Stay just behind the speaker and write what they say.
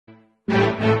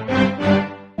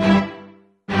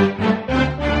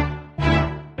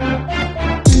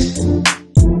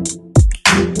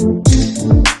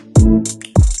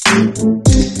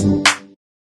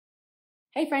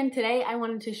friend, today I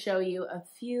wanted to show you a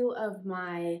few of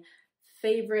my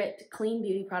favorite clean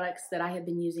beauty products that I have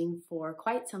been using for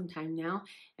quite some time now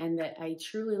and that I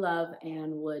truly love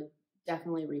and would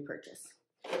definitely repurchase.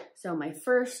 So my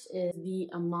first is the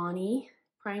Amani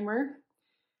Primer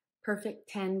Perfect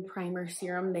 10 Primer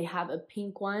Serum. They have a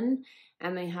pink one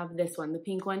and they have this one. The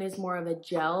pink one is more of a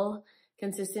gel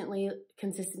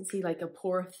consistency, like a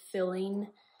pore filling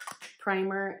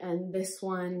primer, and this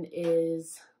one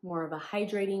is more of a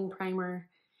hydrating primer.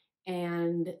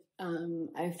 And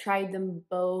I've tried them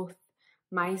both.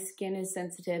 My skin is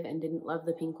sensitive and didn't love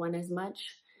the pink one as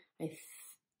much.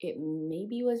 It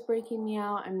maybe was breaking me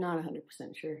out. I'm not 100%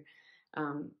 sure.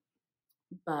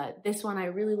 But this one I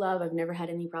really love. I've never had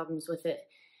any problems with it.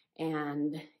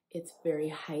 And it's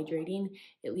very hydrating.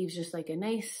 It leaves just like a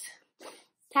nice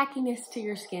tackiness to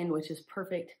your skin, which is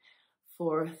perfect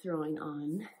for throwing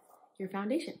on your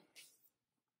foundation.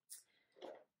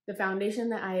 The foundation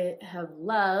that I have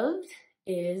loved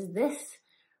is this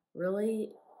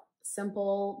really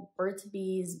simple Burt's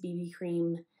Bees BB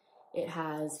cream. It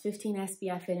has 15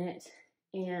 SPF in it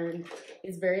and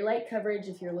it's very light coverage.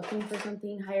 If you're looking for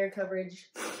something higher coverage,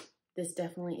 this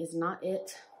definitely is not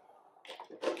it.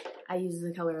 I use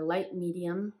the color light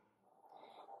medium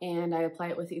and I apply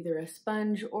it with either a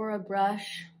sponge or a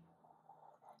brush.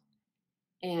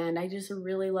 And I just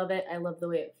really love it. I love the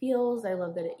way it feels. I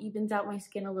love that it evens out my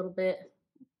skin a little bit.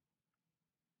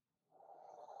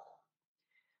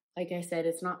 Like I said,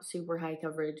 it's not super high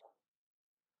coverage,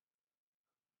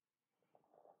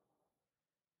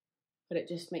 but it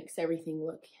just makes everything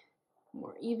look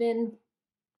more even.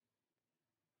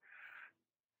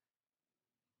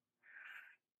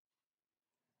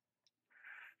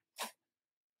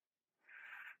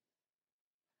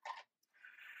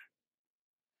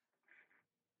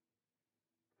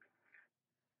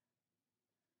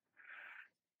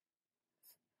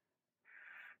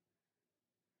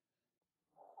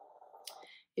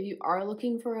 If you are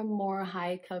looking for a more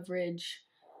high coverage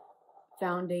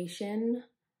foundation,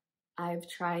 I've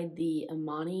tried the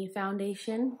Amani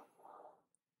foundation,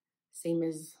 same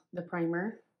as the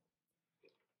primer,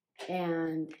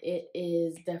 and it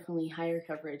is definitely higher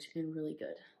coverage and really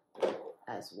good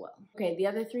as well. Okay, the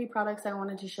other three products I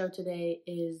wanted to show today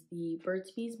is the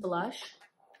Burt's Bees blush.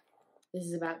 This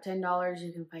is about $10.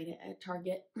 You can find it at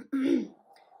Target, probably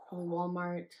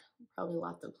Walmart, probably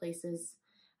lots of places.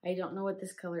 I don't know what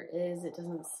this color is. It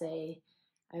doesn't say.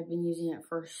 I've been using it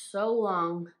for so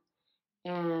long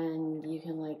and you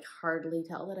can like hardly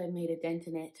tell that I've made a dent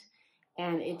in it.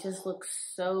 And it just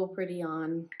looks so pretty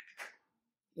on.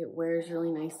 It wears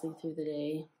really nicely through the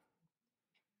day.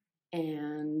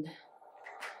 And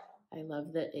I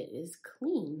love that it is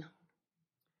clean.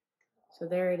 So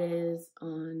there it is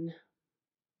on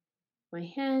my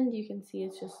hand. You can see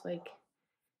it's just like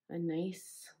a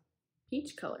nice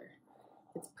peach color.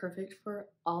 It's perfect for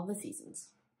all the seasons.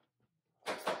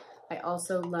 I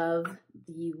also love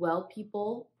the Well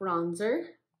People bronzer.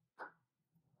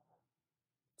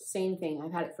 Same thing,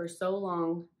 I've had it for so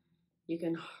long, you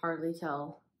can hardly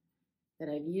tell that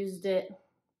I've used it.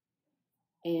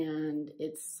 And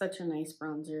it's such a nice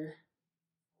bronzer.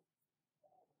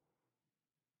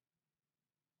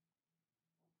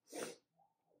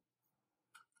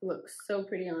 Looks so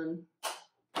pretty on.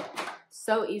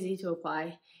 So easy to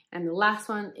apply. And the last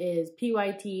one is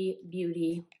PYT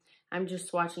Beauty. I'm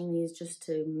just swatching these just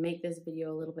to make this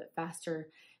video a little bit faster.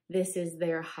 This is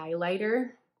their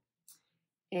highlighter,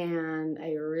 and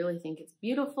I really think it's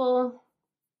beautiful.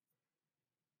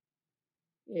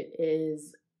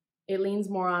 It leans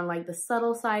more on like the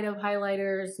subtle side of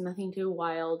highlighters, nothing too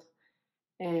wild,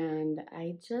 and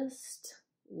I just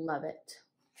love it.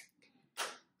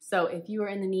 So if you are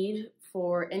in the need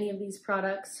for any of these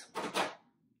products,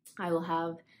 I will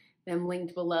have them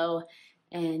linked below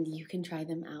and you can try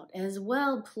them out as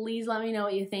well. Please let me know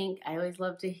what you think. I always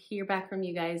love to hear back from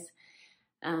you guys.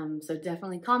 So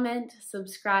definitely comment,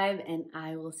 subscribe, and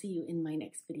I will see you in my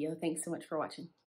next video. Thanks so much for watching.